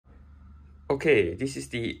Okay, this is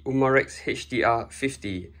the Umarex HDR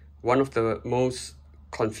 50, one of the most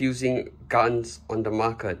confusing guns on the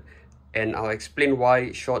market, and I'll explain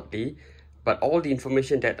why shortly, but all the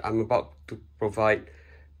information that I'm about to provide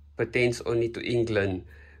pertains only to England.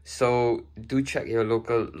 So do check your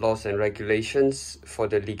local laws and regulations for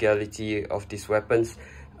the legality of these weapons.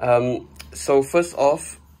 So first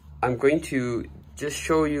off, I'm going to just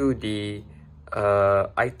show you the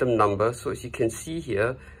item number. So as you can see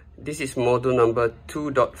here, this is model number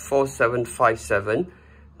 2.4757.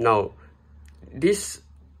 Now, this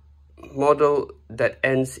model that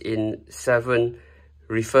ends in 7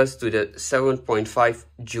 refers to the 7.5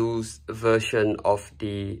 joules version of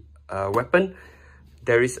the weapon.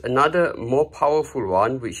 There is another more powerful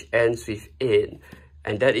one which ends with 8,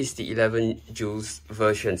 and that is the 11 joules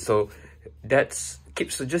version. So just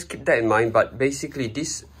keep that in mind. But basically,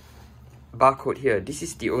 this barcode here, this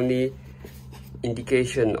is the only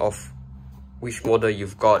indication of which model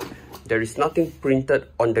you've got. There is nothing printed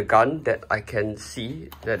on the gun that I can see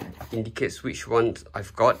that indicates which ones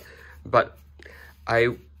I've got, but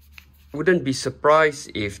I wouldn't be surprised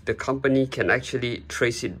if the company can actually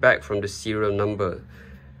trace it back from the serial number.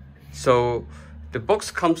 So the box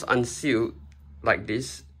comes unsealed like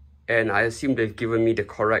this, and I assume they've given me the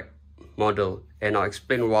correct model, and I'll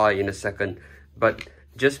explain why in a second. But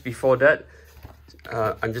just before that,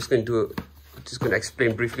 I'm just going to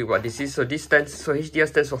explain briefly what this is. So HDR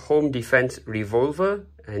stands for Home Defence Revolver,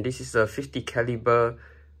 and this is a 50 caliber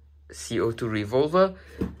CO2 revolver.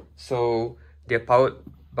 So they're powered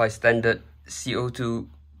by standard CO2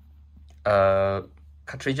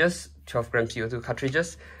 cartridges, 12 gram CO2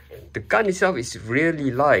 cartridges. The gun itself is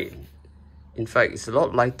really light. In fact, it's a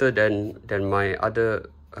lot lighter than my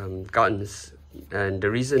other guns, and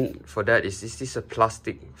the reason for that is this is a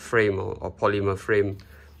plastic frame or polymer frame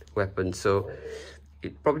weapon, so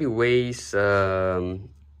it probably weighs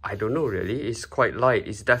I don't know really, it's quite light.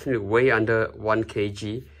 It's definitely way under 1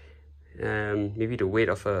 kg, maybe the weight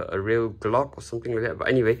of a real Glock or something like that. But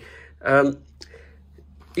anyway,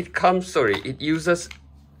 it uses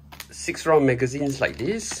 6-round magazines like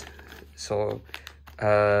this. So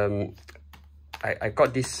I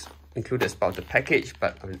got this included as part of the package,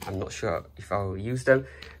 but I'm not sure if I'll use them.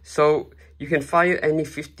 So you can fire any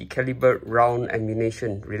 50 caliber round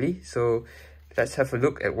ammunition, really. So let's have a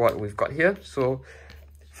look at what we've got here. So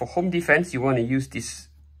for home defense, you want to use these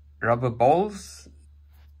rubber balls,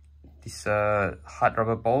 these hard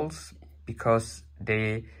rubber balls, because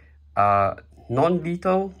they are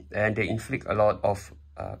non-lethal and they inflict a lot of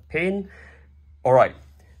pain. All right,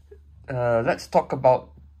 let's talk about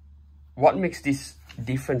what makes this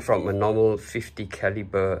different from a normal 50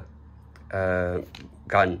 caliber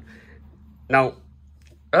gun. Now,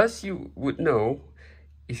 as you would know,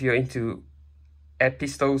 if you're into air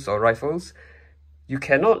pistols or rifles, you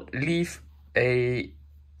cannot leave a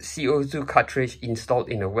CO2 cartridge installed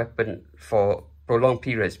in a weapon for prolonged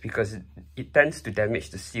periods, because it tends to damage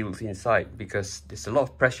the seals inside, because there's a lot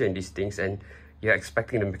of pressure in these things and you're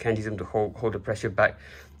expecting the mechanism to hold the pressure back,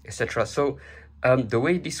 etc. So the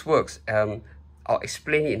way this works, I'll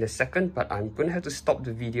explain it in a second, but I'm going to have to stop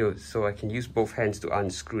the video so I can use both hands to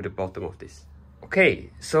unscrew the bottom of this. Okay,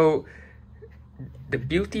 so the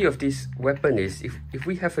beauty of this weapon is if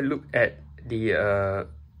we have a look at the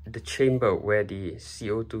chamber where the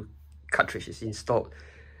CO2 cartridge is installed,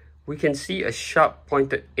 we can see a sharp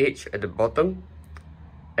pointed edge at the bottom,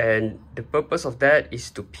 and the purpose of that is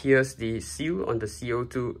to pierce the seal on the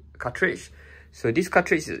CO2 cartridge. So this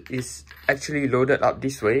cartridge is actually loaded up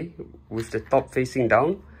this way with the top facing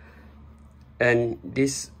down, and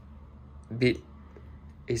this bit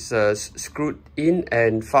is screwed in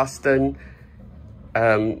and fastened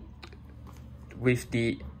with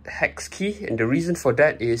the hex key. And the reason for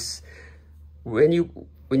that is when you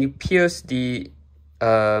pierce the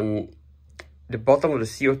bottom of the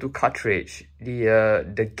CO2 cartridge,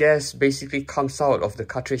 the gas basically comes out of the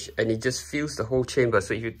cartridge and it just fills the whole chamber.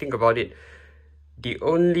 So if you think about it, the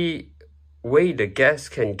only way the gas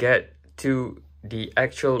can get to the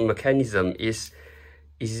actual mechanism is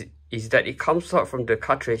that it comes out from the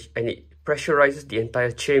cartridge and it pressurizes the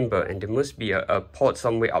entire chamber, and there must be a port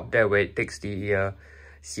somewhere up there where it takes the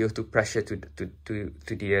CO2 pressure to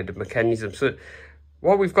the mechanism. So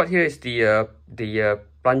what we've got here is the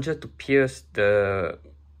plunger to pierce the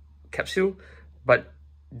capsule, but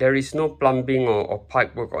there is no plumbing or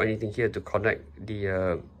pipe work or anything here to connect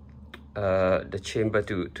the chamber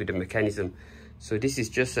to the mechanism. So this is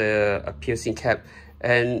just a piercing cap.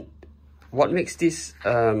 And what makes this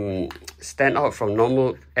stand out from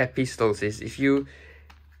normal air pistols is if you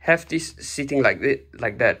have this sitting like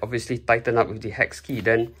that, obviously tighten up with the hex key,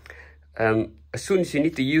 then as soon as you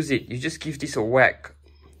need to use it, you just give this a whack,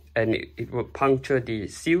 and it will puncture the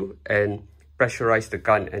seal and pressurize the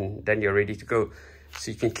gun, and then you're ready to go.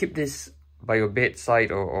 So you can keep this by your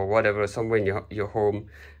bedside or whatever, somewhere in your home,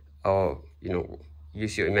 or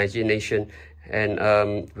use your imagination, and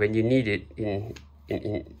when you need it in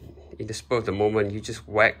the spur of the moment, you just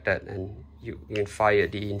whack that and you can fire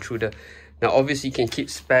the intruder. Now obviously you can keep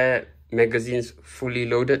spare magazines fully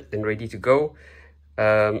loaded and ready to go.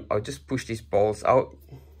 I'll just push these balls out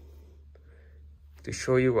to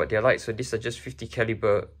show you what they're like. So these are just 50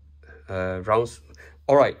 caliber rounds.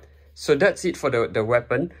 All right, so that's it for the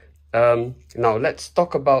weapon. Now let's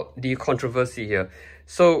talk about the controversy here.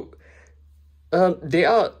 So there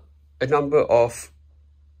are a number of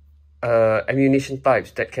ammunition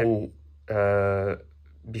types that can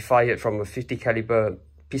be fired from a 50 caliber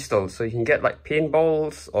pistol. So you can get like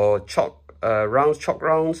paintballs or chalk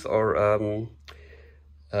rounds, or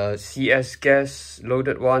CS gas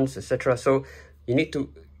loaded ones, etc. So you need to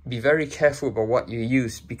be very careful about what you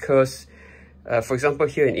use, because for example,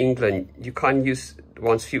 here in England, you can't use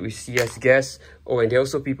ones filled with CS gas. Oh, and there are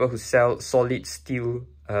also people who sell solid steel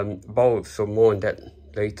balls, so more on that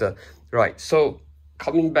later. Right, so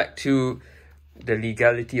coming back to the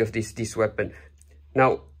legality of this weapon.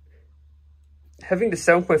 Now, having the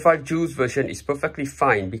 7.5 Joules version is perfectly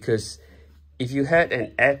fine, because if you had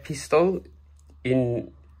an air pistol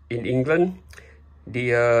in England,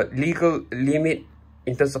 the legal limit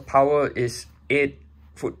in terms of power is 8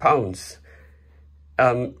 foot-pounds.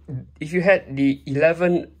 If you had the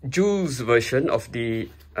 11 Joules version of the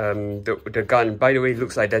gun, by the way, it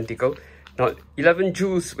looks identical. Now, 11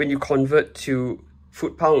 joules, when you convert to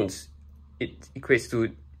foot-pounds, it equates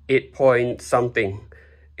to 8 point something.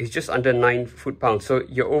 It's just under 9 foot-pounds. So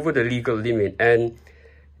you're over the legal limit, and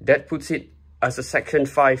that puts it as a Section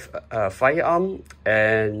 5 firearm,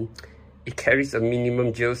 and it carries a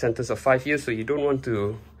minimum jail sentence of 5 years. So you don't want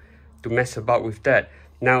to mess about with that.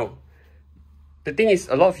 Now, the thing is,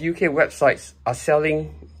 a lot of UK websites are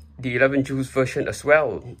selling the 11 joules version as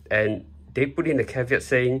well, and they put in a caveat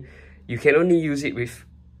saying you can only use it with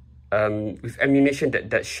ammunition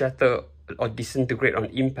that shatter or disintegrate on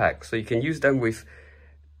impact. So you can use them with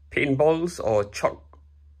paintballs or chalk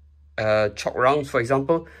rounds, for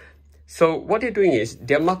example. So what they're doing is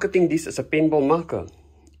they're marketing this as a paintball marker,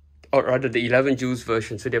 or rather the 11 joules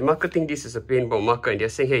version. So they're marketing this as a paintball marker, and they're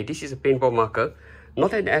saying, hey, this is a paintball marker,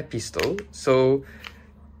 not an air pistol. So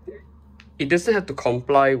it doesn't have to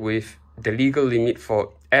comply with the legal limit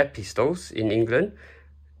for air pistols in England.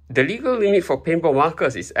 The legal limit for paintball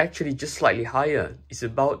markers is actually just slightly higher. It's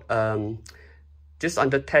about just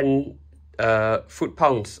under 10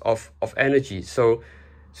 foot-pounds of energy. So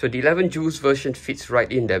the 11 joules version fits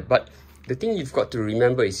right in there. But the thing you've got to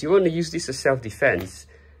remember is, you want to use this as self-defense.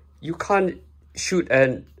 You can't shoot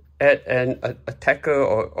at an attacker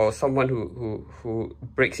or someone who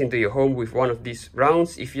breaks into your home with one of these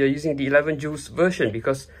rounds if you're using the 11 joules version,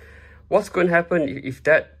 because what's going to happen if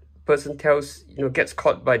that person gets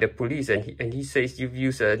caught by the police and he says you've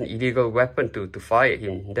used an illegal weapon to fire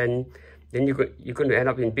him, then you're going to end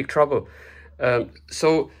up in big trouble.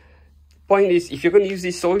 So point is, if you're going to use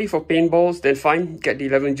this solely for paintballs, then fine, get the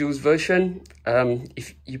 11 joules version.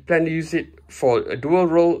 If you plan to use it for a dual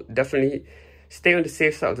role, definitely stay on the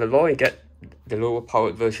safe side of the law and get the lower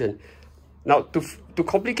powered version. Now, to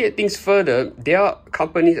complicate things further, there are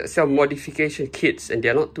companies that sell modification kits, and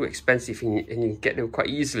they're not too expensive, and you get them quite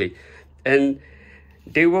easily. And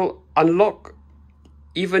they will unlock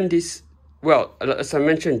even this, well, as I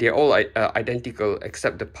mentioned, they're all identical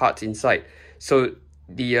except the parts inside. So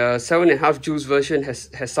the 7.5 joules version has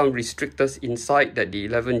some restrictors inside that the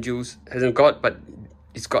 11 joules hasn't got, but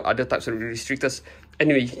it's got other types of restrictors.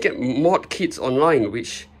 Anyway, you can get mod kits online,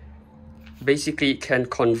 which basically can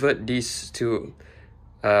convert this to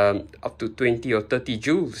up to 20 or 30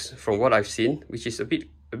 joules from what I've seen, which is a bit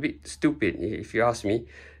stupid if you ask me.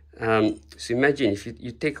 So imagine if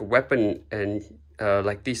you take a weapon and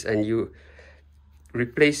like this, and you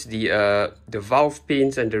replace the valve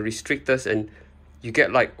pins and the restrictors, and you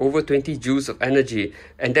get like over 20 joules of energy.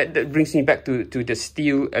 And that brings me back to the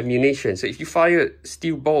steel ammunition. So if you fire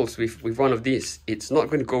steel balls with one of these, it's not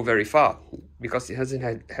going to go very far, because it doesn't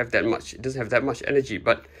have that much energy.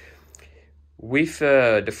 But with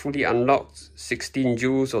the fully unlocked 16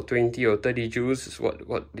 joules or 20 or 30 joules is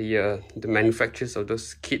what the manufacturers of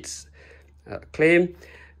those kits claim,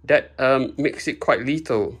 that makes it quite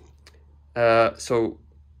lethal. So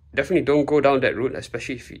definitely don't go down that route,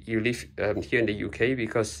 especially if you live here in the UK,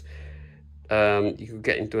 because you could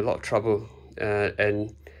get into a lot of trouble.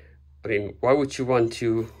 And I mean, why would you want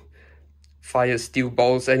to fire steel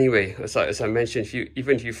balls anyway. As I mentioned,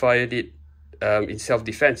 even if you fired it in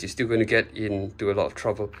self-defense, you're still going to get into a lot of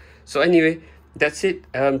trouble. So anyway, that's it.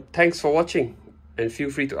 Thanks for watching, and feel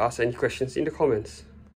free to ask any questions in the comments.